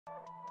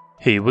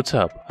Hey, what's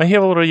up? I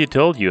have already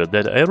told you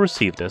that I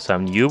received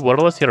some new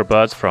wireless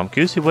earbuds from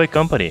QCY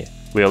company.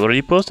 We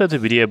already posted a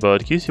video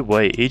about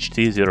QCY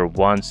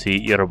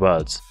T13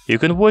 earbuds. You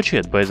can watch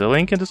it by the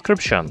link in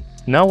description.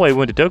 Now I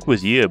want to talk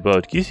with you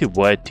about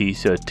QCY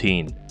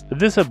T13.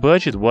 These are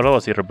budget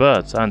wireless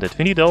earbuds under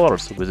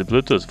 $20 with a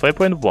Bluetooth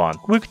 5.1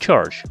 quick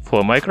charge,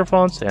 4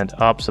 microphones and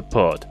app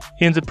support.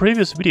 In the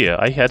previous video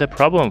I had a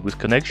problem with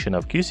connection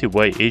of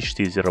QCY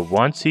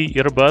T13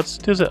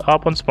 earbuds to the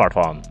app on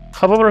smartphone.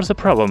 However, the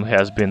problem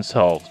has been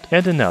solved,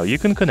 and now you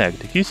can connect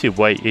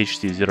QCY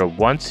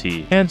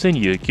T13 and the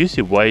new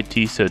QCY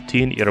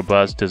T13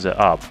 earbuds to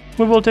the app.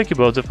 We will talk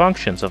about the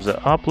functions of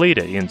the app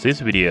later in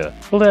this video.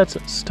 Let's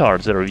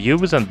start the review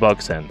with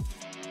unboxing.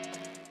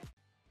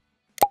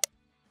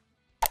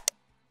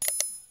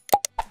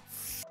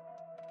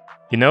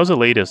 You know, the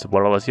latest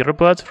wireless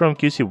earbuds from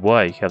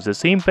QCY have the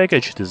same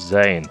package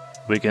design.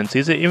 We can see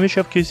the image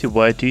of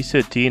QCY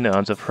T13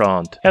 on the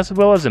front, as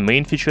well as the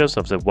main features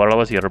of the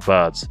wireless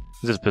earbuds.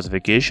 The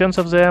specifications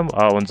of them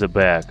are on the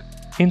back.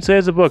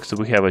 Inside the box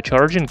we have a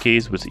charging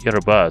case with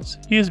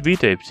earbuds, USB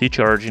Type-C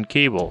charging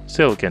cable,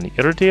 silicone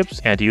ear tips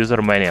and user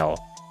manual.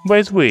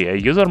 By the way, a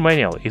user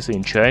manual is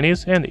in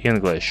Chinese and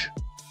English.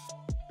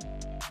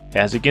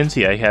 As you can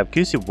see, I have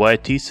QCY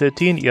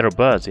T13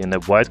 earbuds in a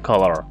white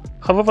color.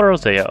 However,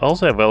 they are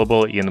also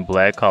available in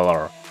black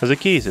color. The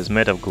case is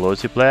made of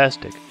glossy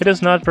plastic. It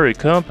is not very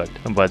compact,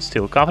 but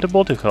still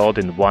comfortable to hold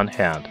in one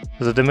hand.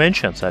 The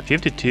dimensions are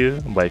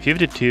 52 by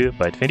 52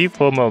 by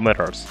 24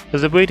 mm.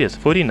 The weight is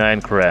 49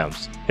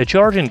 grams. A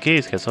charging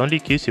case has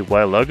only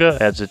QCY logo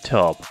at the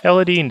top,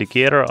 LED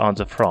indicator on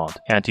the front,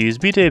 and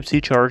USB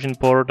Type-C charging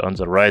port on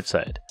the right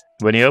side.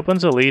 When you open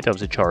the lid of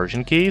the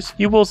charging case,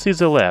 you will see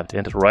the left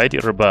and right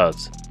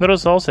earbuds. There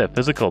is also a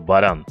physical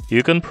button.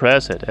 You can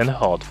press it and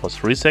hold for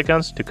 3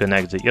 seconds to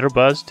connect the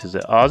earbuds to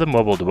the other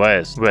mobile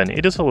device when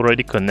it is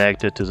already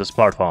connected to the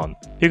smartphone.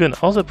 You can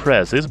also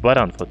press this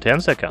button for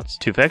 10 seconds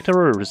to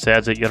factory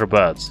reset the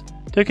earbuds.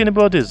 Talking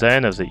about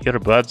design of the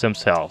earbuds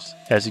themselves,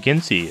 as you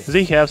can see,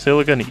 they have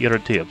silicone ear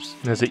tips.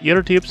 The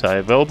ear tips are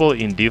available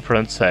in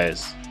different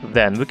sizes.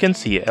 Then we can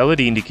see LED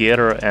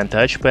indicator and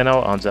touch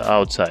panel on the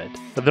outside.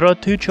 There are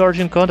 2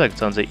 charging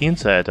contacts on the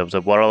inside of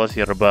the wireless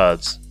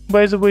earbuds.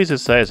 By the way, the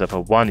size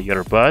of one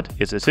earbud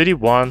is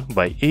 31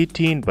 by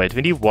 18 by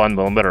 21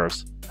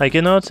 mm. I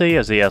cannot say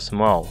they are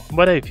small,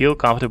 but I feel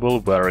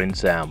comfortable wearing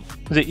them.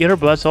 The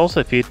earbuds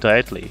also fit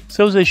tightly,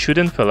 so they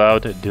shouldn't fall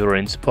out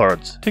during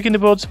sports. Talking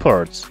about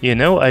sports, you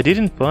know, I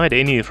didn't find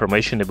any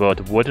information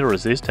about water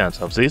resistance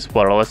of these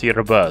wireless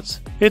earbuds.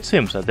 It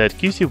seems that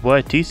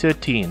QCY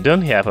T13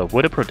 don't have a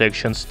water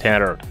protection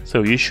standard,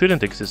 so you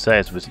shouldn't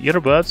exercise with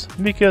earbuds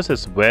because the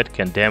sweat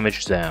can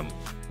damage them.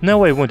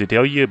 Now I want to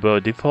tell you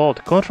about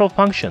default control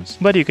functions,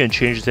 but you can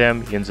change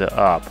them in the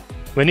app.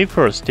 When you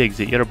first take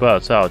the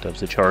earbuds out of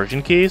the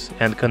charging case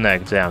and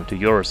connect them to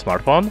your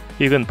smartphone,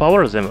 you can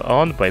power them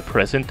on by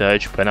pressing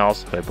touch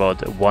panels for about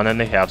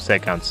 1.5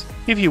 seconds.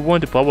 If you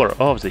want to power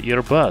off the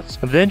earbuds,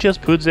 then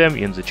just put them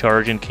in the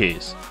charging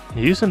case.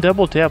 Using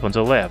double tap on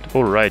the left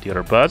or right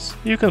earbuds,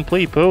 you can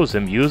play pause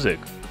the music.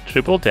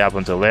 Triple tap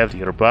on the left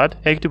earbud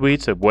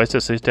activates a voice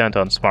assistant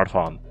on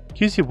smartphone.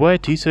 QCY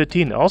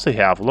T13 also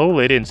have low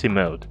latency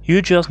mode.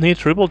 You just need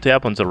triple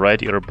tap on the right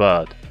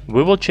earbud.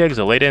 We will check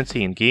the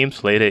latency in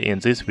games later in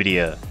this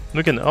video.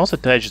 We can also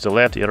touch the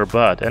left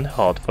earbud and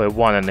hold for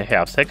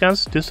 1.5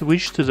 seconds to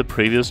switch to the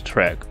previous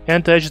track,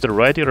 and touch the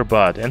right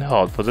earbud and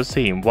hold for the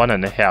same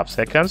 1.5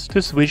 seconds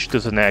to switch to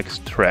the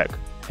next track.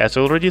 As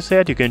already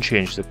said, you can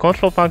change the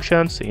control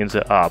functions in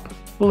the app.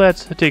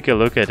 Let's take a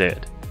look at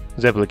it.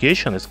 The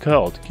application is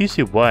called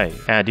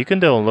QCY, and you can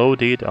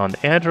download it on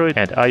Android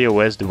and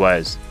iOS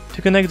device.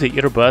 To connect the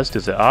earbuds to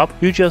the app,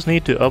 you just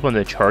need to open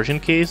the charging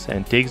case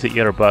and take the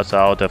earbuds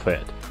out of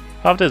it.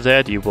 After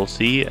that, you will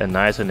see a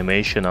nice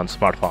animation on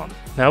smartphone.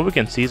 Now we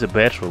can see the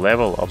battery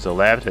level of the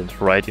left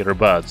and right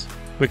earbuds.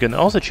 We can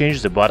also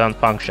change the button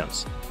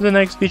functions. The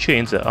next feature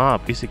in the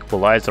app is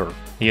equalizer.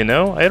 You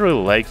know, I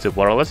really like the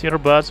wireless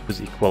earbuds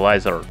with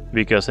equalizer,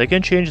 because I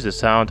can change the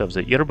sound of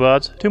the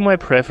earbuds to my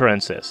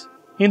preferences.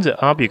 In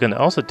the app you can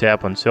also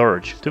tap on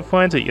search to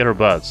find the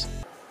earbuds.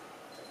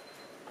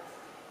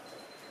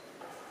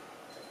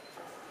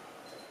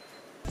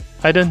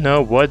 I don't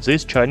know what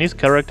these Chinese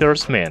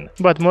characters mean,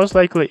 but most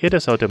likely it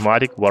is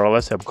automatic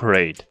wireless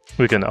upgrade.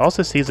 We can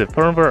also see the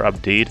firmware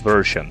update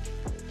version.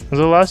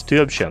 The last 2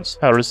 options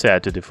are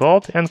reset to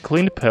default and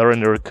clean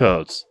parent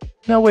codes.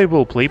 Now I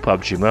will play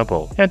PUBG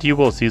Mobile and you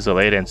will see the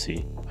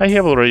latency. I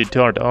have already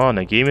turned on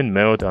a gaming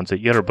mode on the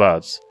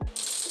earbuds.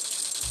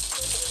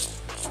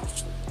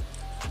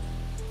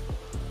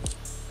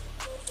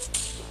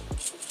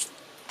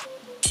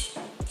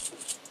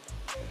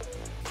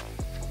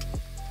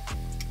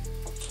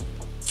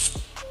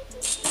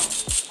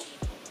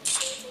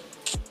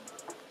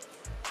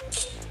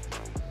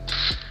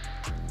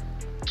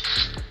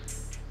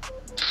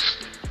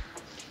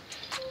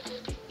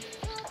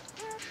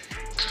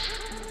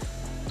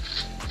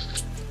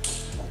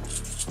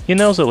 You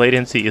know, the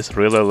latency is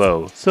really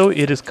low, so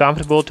it is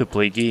comfortable to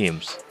play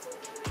games.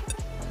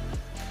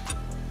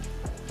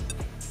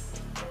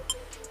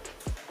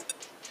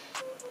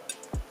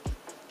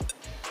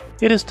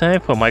 It is time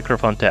for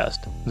microphone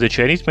test. The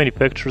Chinese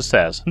manufacturer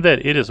says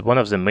that it is one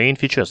of the main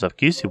features of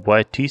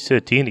QCY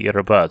T13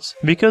 earbuds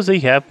because they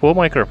have 4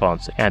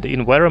 microphones and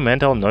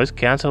environmental noise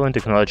cancelling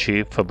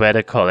technology for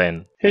better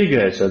calling. Hey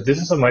guys, this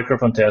is a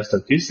microphone test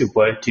of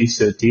QCY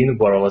T13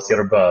 wireless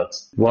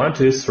earbuds. 1,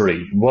 2,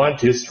 3, 1,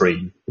 2,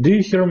 3. Do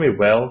you hear me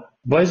well?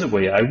 By the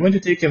way, I want to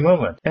take a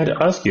moment and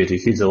ask you to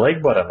hit the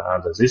like button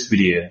under this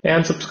video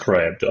and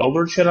subscribe to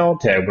our channel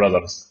Tech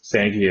Brothers.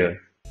 Thank you.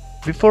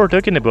 Before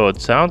talking about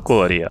sound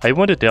quality, I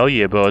want to tell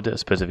you about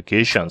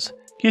specifications.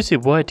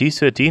 QCY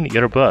T13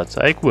 earbuds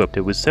are equipped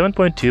with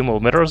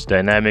 7.2mm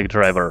dynamic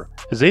driver.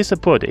 They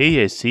support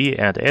AAC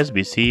and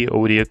SBC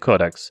audio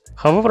codecs.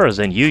 However,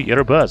 the new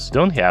earbuds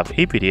don't have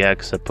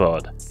aptX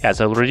support.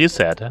 As already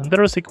said,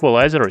 there is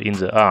equalizer in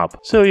the app,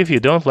 so if you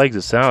don't like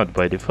the sound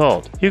by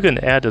default, you can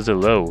add the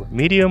low,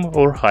 medium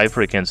or high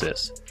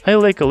frequencies. I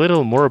like a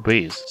little more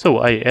bass, so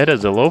I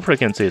added the low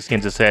frequencies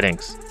in the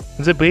settings.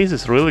 The bass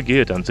is really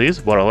good on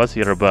these wireless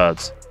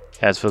earbuds.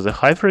 As for the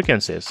high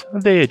frequencies,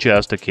 they are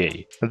just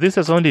okay. This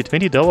is only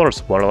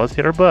 $20 wireless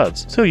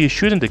earbuds, so you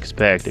shouldn't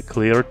expect a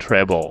clear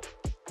treble.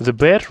 The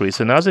battery is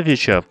another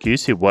feature of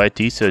QCY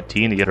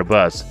T13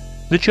 earbuds.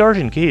 The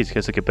charging case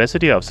has a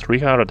capacity of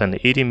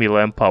 380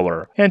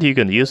 mAh, and you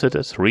can use it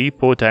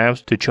 3-4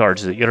 times to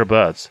charge the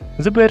earbuds.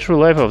 The battery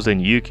life of the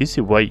new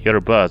QCY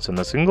earbuds on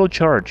a single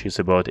charge is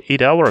about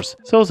 8 hours,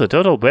 so the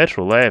total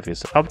battery life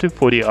is up to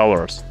 40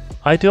 hours.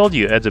 I told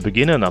you at the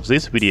beginning of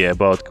this video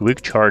about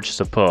quick charge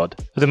support.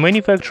 The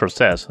manufacturer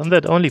says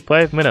that only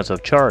 5 minutes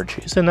of charge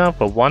is enough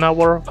for 1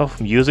 hour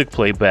of music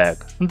playback.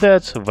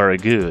 That's very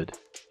good.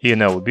 You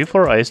know,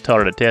 before I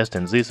started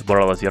testing these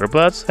wireless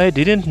earbuds, I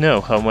didn't know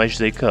how much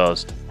they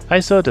cost.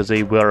 I thought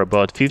they were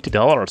about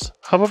 $50.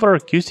 However,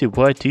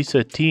 QCY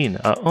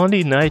T13 are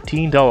only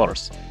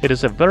 $19. It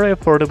is a very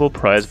affordable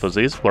price for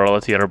these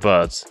wireless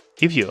earbuds.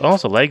 If you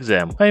also like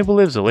them, I will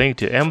leave the link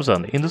to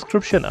Amazon in the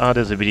description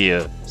under the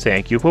video.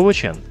 Thank you for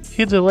watching.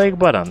 Hit the like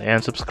button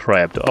and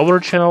subscribe to our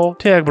channel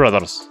Tech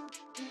Brothers.